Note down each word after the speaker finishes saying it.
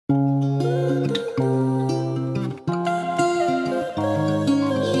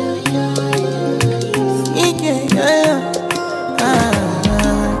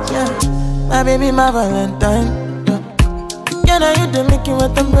be my Valentine. Can I you to make you a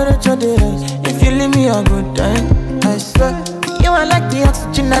temperature rise? If you leave me a good time, I swear you are like the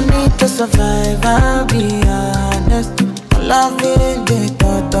oxygen I need to survive. I'll be honest, loving the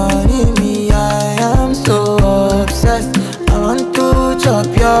totori me. I am so obsessed. I want to chop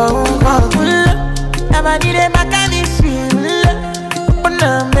your own. Never did a mechanism. Open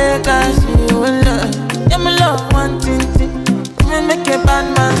up, make us feel love. Yeah, my love, Nwantiti. We make a bad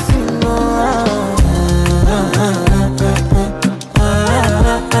man sing.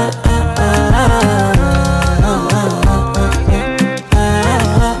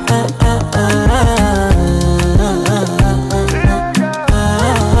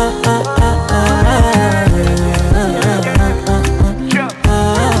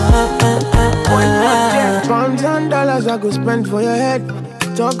 I go spend for your head.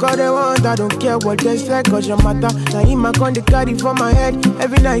 Talk all they want, I don't care what they say. Cause your matter, now you my con they carry for my head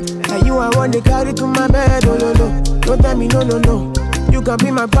every night. Now you I want to carry to my bed. Oh no no, don't tell me no no no. You can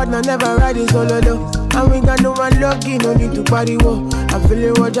be my partner, never riding solo though. And we got no one lucky, no need to party whoa. I'm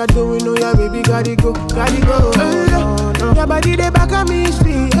feeling what you're doing, oh yeah baby, gotta go, gotta go. Oh, no. Your body they back at me,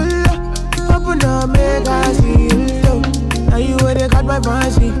 sweet. Open up, make I see. Now you where they got my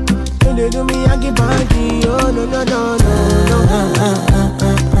fancy. When they do me, I give party. Oh no no no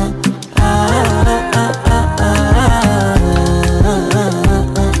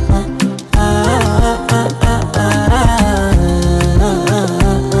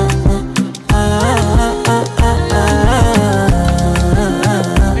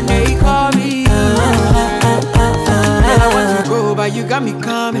And they call me. Girl, I want to go, but you got me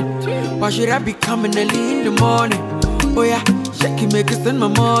coming. Why should I be coming early in the morning? Oh yeah, shake it, make it send my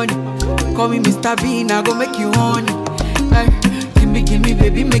money. Call me Mr. Bean, I go make you honey. Ay, give me,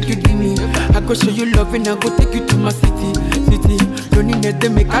 baby, make you give me. I go show you love and I go take you to my city. Don't need that, they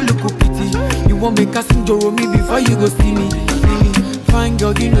make I look pity. You won't make us enjoy me before you go see me. Fine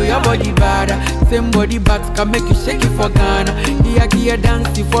girl, you know your body bad. Same body but can make you shake it for Ghana. Here,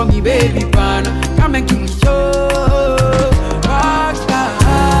 dancing for me, baby, pana. Come and give me show. Rockstar.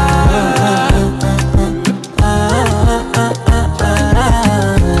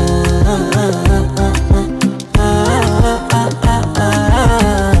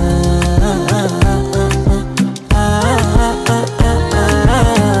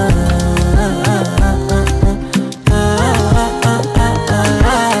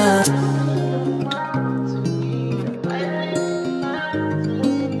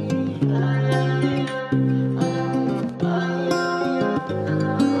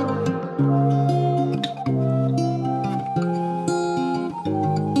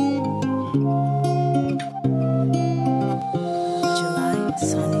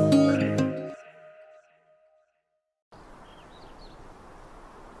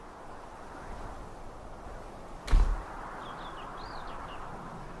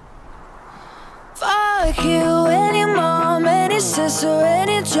 Fuck you, any mom, any sister,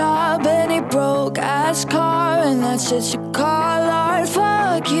 any job, any broke ass car, and that shit you call art.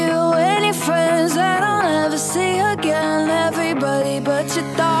 Fuck you, any friends that I'll never see again. Everybody but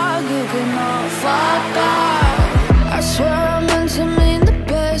your dog, you can all fuck off. I swear I meant to mean the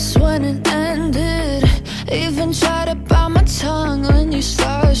best when it ended. Even tried to bite my tongue when you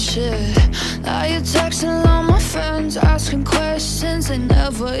started shit. Now you're texting all my friends, asking questions. They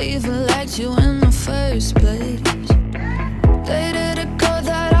never even liked you in the first place. Dated a girl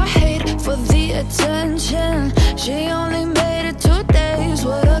that I hate for the attention. She only made it 2 days,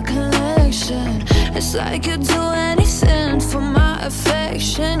 what a connection. It's like you'd do anything for my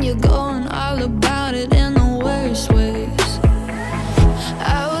affection. You're going all about it in the worst ways.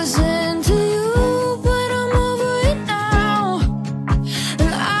 I was into you, but I'm over it now.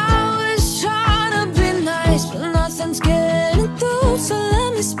 And I was trying to be nice, but nothing's getting through. So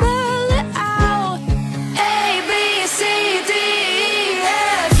let me spell it out. A, B, C, D, E,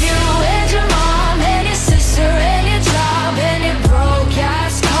 F. You and your mom, and your sister, and your job, and your broke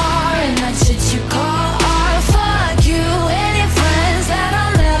ass car, and that shit you call art. Fuck you, and your friends that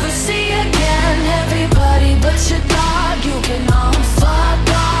I'll never see again. Everybody but your dog.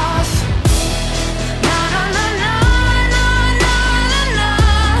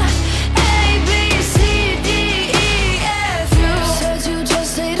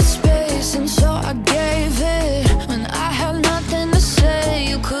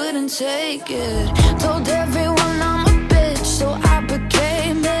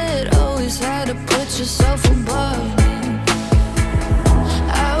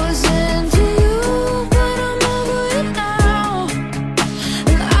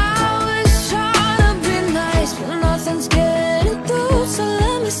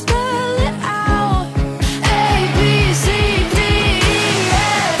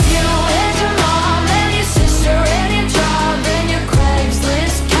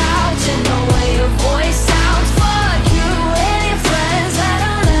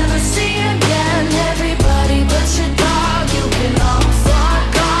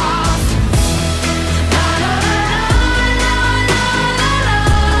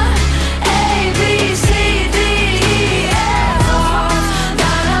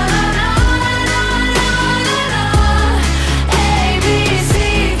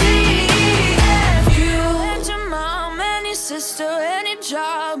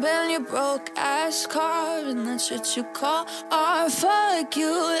 car, and that's what you call art. Fuck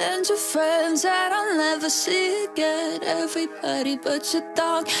you and your friends that I'll never see again. Everybody but your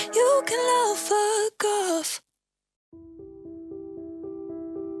dog, you can love, fuck off.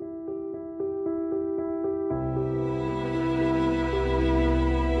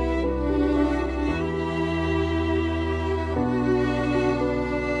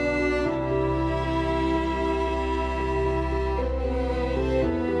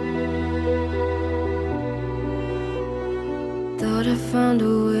 Thought I found a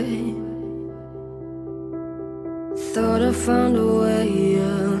way. Thought I found a way,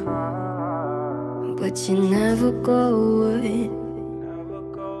 yeah. But you never go away.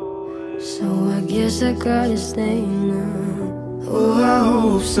 So I guess I gotta stay now. Oh, I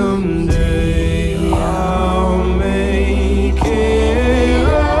hope someday I'll make it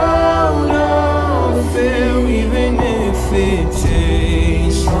out of there, even if it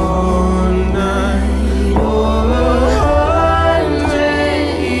takes all night.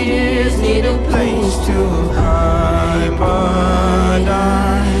 To hide, but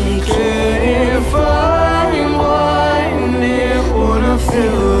I can't find one that wanna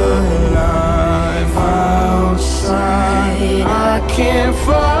feel alive outside. I can't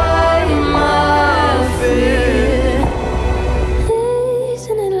find my fear.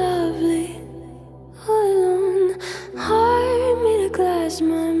 Isn't it lovely? All alone, heart made of glass,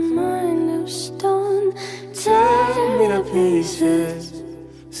 my mind of stone. Tear me to pieces,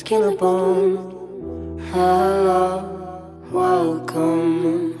 skin and bone. Hello,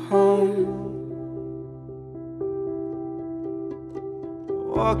 welcome home.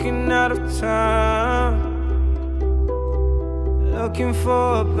 Walking out of town, looking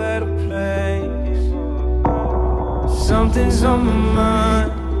for a better place. Something's on my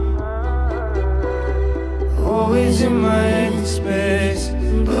mind, always in my head space.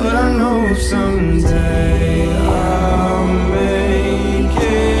 But I know someday I'll make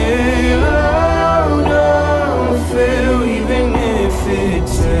it out of there, even if it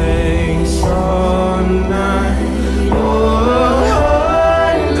takes all night.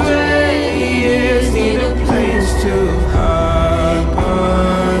 To hide,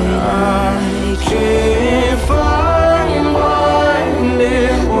 but I can't find one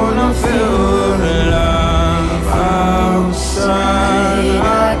that wanna feel alive outside.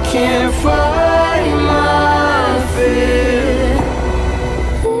 I can't find my fear.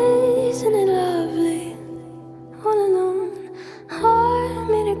 Isn't it lovely? All alone, heart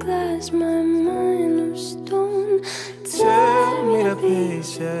made of glass, my mind of stone. Tear me to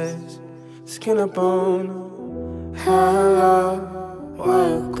pieces, skin and bone. Hello,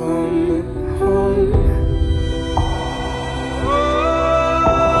 welcome home.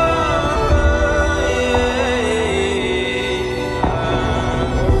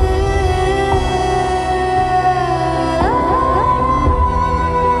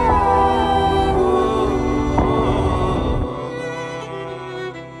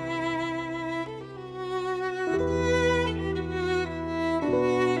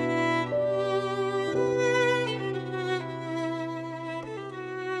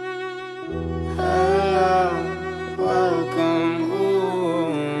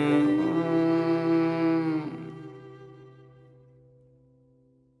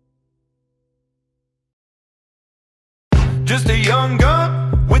 Just a young gun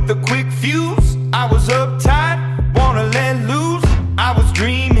with a quick fuse. I was uptight, wanna let loose. I was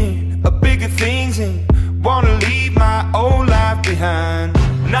dreaming of bigger things and wanna leave my old life behind.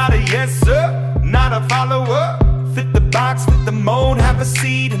 Not a yes sir, not a follower. Fit the box, fit the mold, have a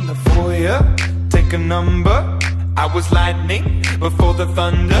seat in the foyer. Take a number, I was lightning before the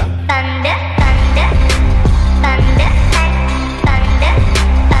thunder. Thunder, thunder, thunder, thunder,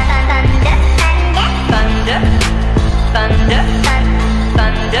 thunder, thunder, thunder. Thunder,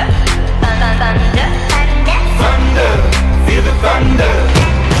 thunder, thunder, thunder, thunder, feel the thunder,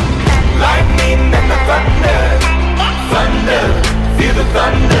 lightning and the thunder, thunder, feel the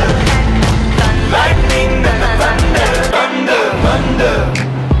thunder, lightning and the thunder, thunder, thunder,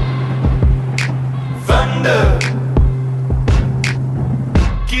 thunder.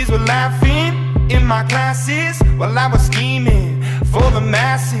 Kids were laughing in my classes while I was scheming for the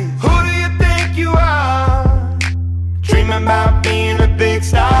masses. Who do you think you are? Dreaming about being a big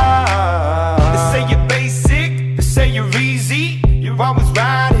star. They say you're basic, they say you're easy. You're always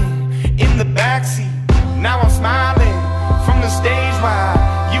riding in the backseat. Now I'm smiling from the stage while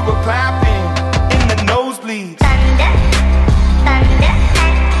you were clapping in the nosebleeds. Thunder, thunder,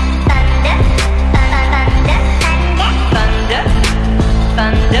 thunder, thunder, thunder, thunder,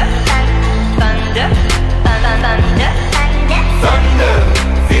 thunder, thunder, thunder, thunder, thunder,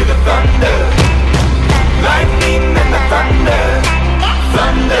 feel the thunder.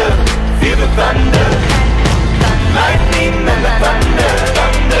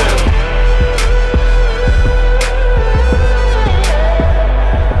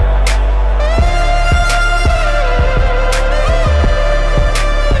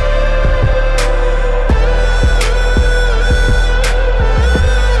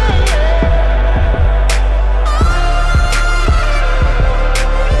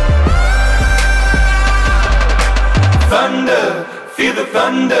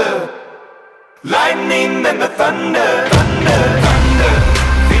 Lightning and the thunder, thunder, thunder.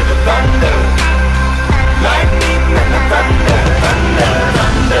 Feel the thunder. Lightning and the thunder, thunder,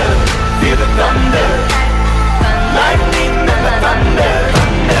 thunder. Feel the thunder. Lightning and the thunder,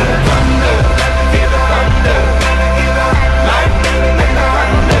 thunder, thunder. Feel the thunder. Lightning and the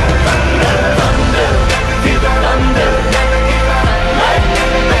thunder, thunder, thunder. Feel the thunder.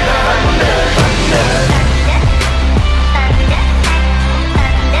 Lightning and the thunder, thunder.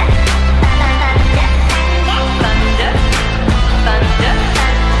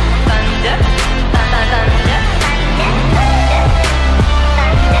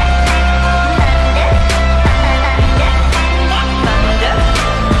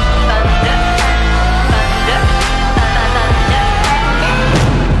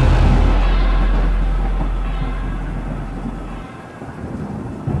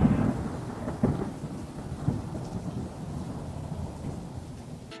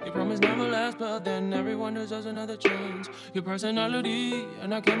 But then everyone deserves another chance. Your personality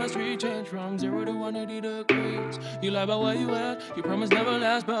and our chemistry change from 0 to 180 degrees. You lie about where you at. You promise never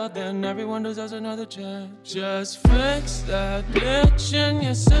last, but then everyone deserves another chance. Just fix that glitch in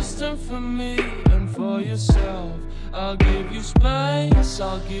your system for me and for yourself. I'll give you space,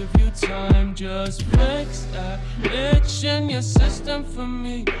 I'll give you time. Just fix that glitch in your system for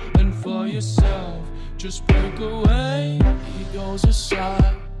me and for yourself. Just break away, egos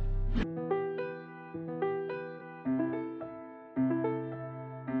aside.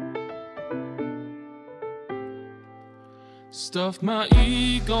 Stuffed my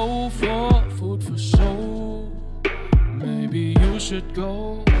ego for food for soul. Maybe you should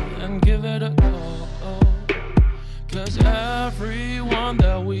go and give it a go. Cause everyone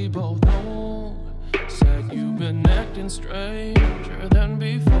that we both know said you've been acting stranger than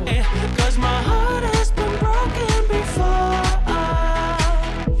before. Cause my heart has been broken before.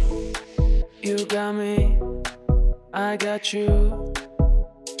 You got me, I got you.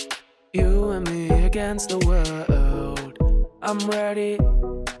 You and me against the world. I'm ready,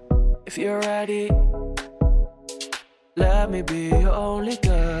 if you're ready. Let me be your only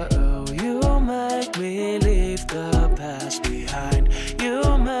girl. You make me leave the past behind.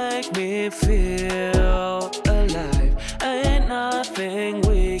 You make me feel alive. Ain't nothing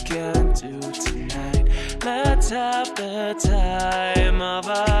we can do tonight. Let's have the time of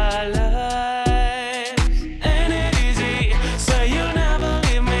our lives. Ain't it easy? Say you'll never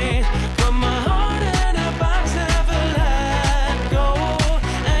leave me. Put my heart in a box, never let go.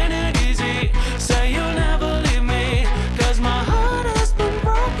 Ain't it easy? Say you'll never leave me. Cause my heart has been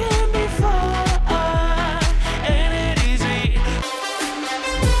broken before. Ain't it easy?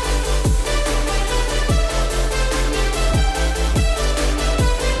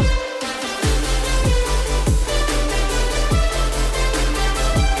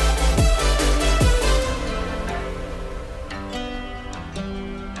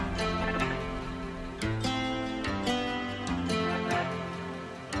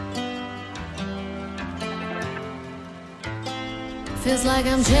 Feels like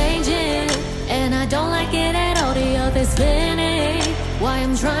I'm changing, and I don't like it at all. The other's spinning, why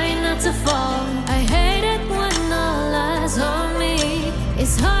I'm trying not to fall. I hate it when all eyes on me.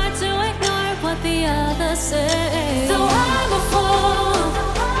 It's hard to ignore what the others say. The